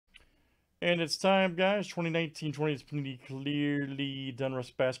And it's time, guys. 2019-20 is Panini Clearly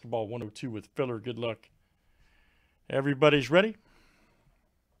Donruss Basketball 102 with filler. Good luck. Everybody's ready?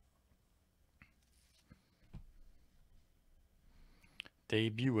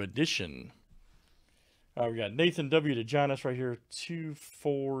 Debut edition. We got Nathan W. to John S. right here. 2,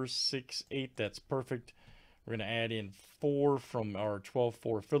 4, 6, 8. That's perfect. We're going to add in 4 from our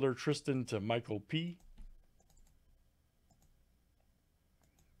 12-4 filler. Tristan to Michael P.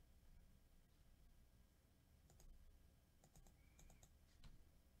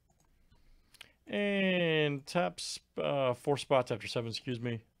 And top 4 spots after 7, excuse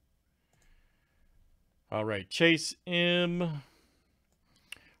me. All right, Chase M,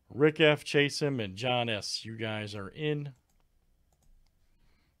 Rick F, Chase M, and John S. You guys are in.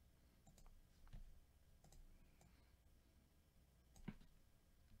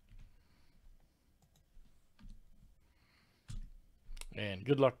 And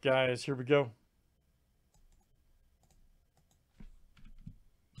good luck, guys. Here we go.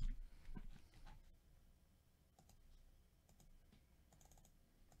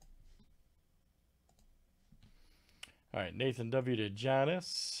 All right, Nathan W. to John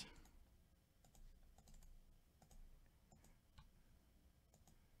S.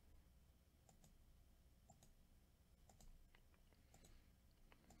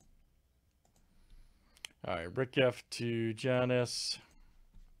 All right, Rick F. to John S.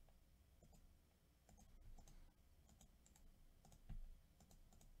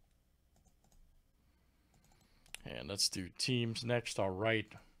 And let's do teams next. All right.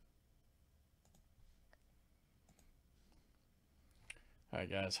 All right,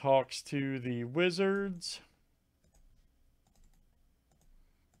 guys. Hawks to the Wizards.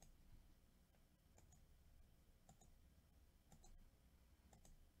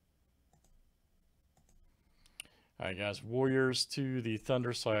 All right, guys. Warriors to the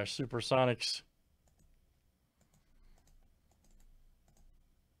Thunder / Supersonics.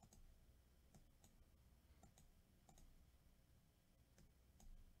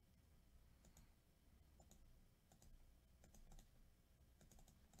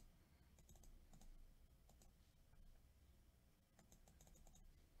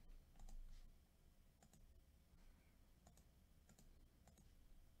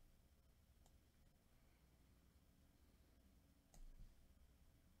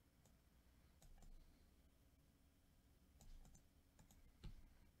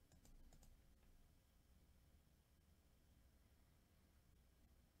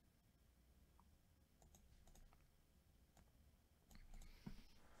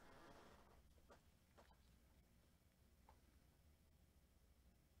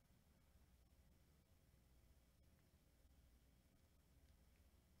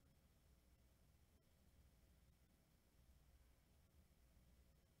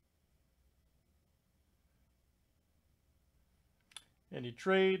 Any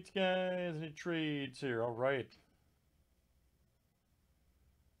trades, guys? Any trades here? All right.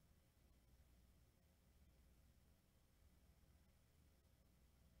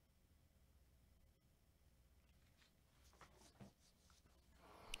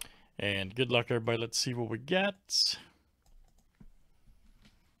 And good luck, everybody. Let's see what we get.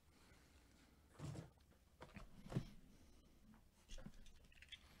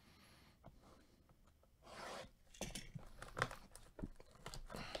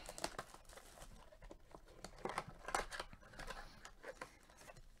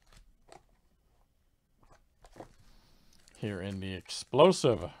 Here in the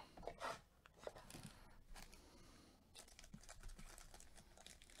explosive.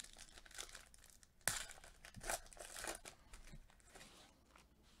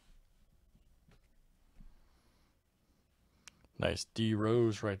 Nice D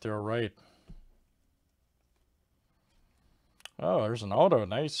Rose right there, all right. Oh, there's an auto.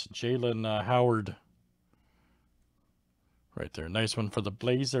 Nice. Jalen Howard. Right there. Nice one for the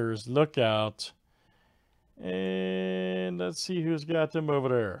Blazers. Look out. And let's see who's got them over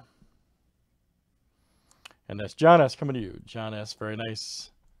there. And that's John S. coming to you. John S. Very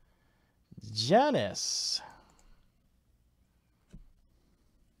nice. John S.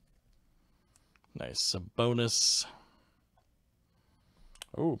 Nice. A bonus.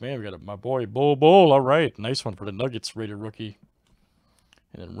 Oh, man, we got my boy Bull. All right. Nice one for the Nuggets rated rookie.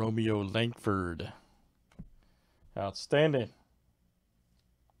 And then Romeo Langford. Outstanding.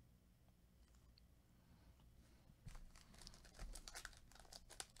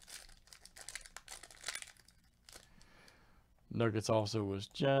 Nuggets also was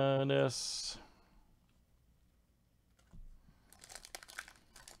John S.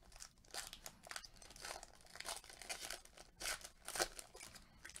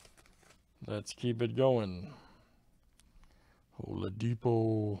 Let's keep it going.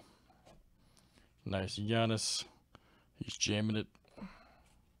 Oladipo. Nice Giannis. He's jamming it.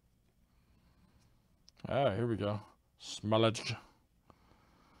 Ah, here we go. Smell it.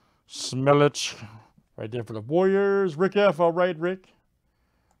 Smell it. Right there for the Warriors. Rick F. All right, Rick.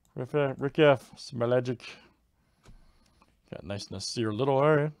 Rick F. Smellegic. Got nice Nasir Little.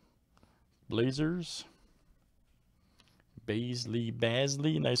 All right. Blazers. Basley.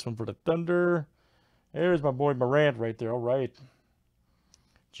 Nice one for the Thunder. There's my boy Morant right there. All right.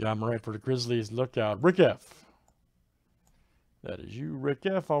 John Morant for the Grizzlies. Look out. Rick F. That is you, Rick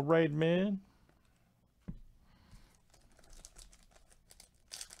F. All right, man.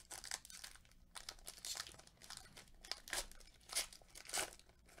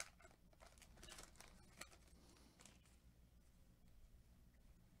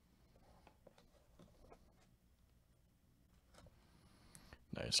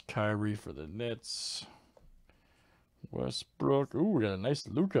 Nice Kyrie for the Nets. Westbrook. Ooh, we got a nice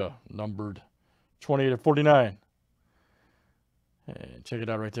Luka numbered 28/49. And check it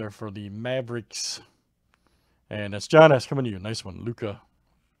out right there for the Mavericks. And that's Giannis coming to you. Nice one, Luka.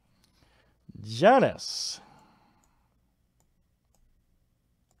 Giannis.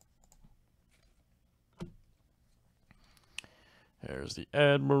 There's the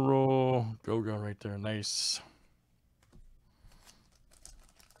Admiral. Goga right there. Nice.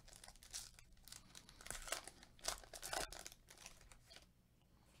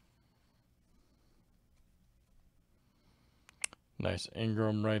 Nice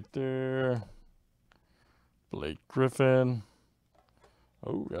Ingram right there. Blake Griffin.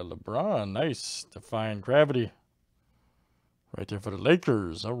 Oh, got LeBron. Nice. Defying gravity. Right there for the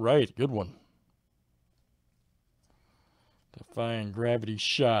Lakers. All right. Good one. Defying gravity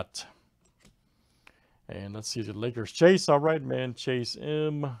shot. And let's see the Lakers. Chase. All right, man. Chase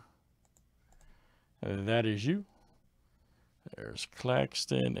M. And that is you. There's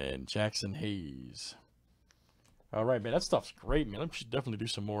Claxton and Jackson Hayes. All right, man. That stuff's great, man. I should definitely do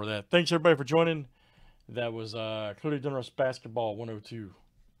some more of that. Thanks, everybody, for joining. That was clearly Donruss Basketball 102.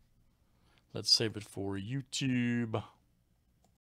 Let's save it for YouTube.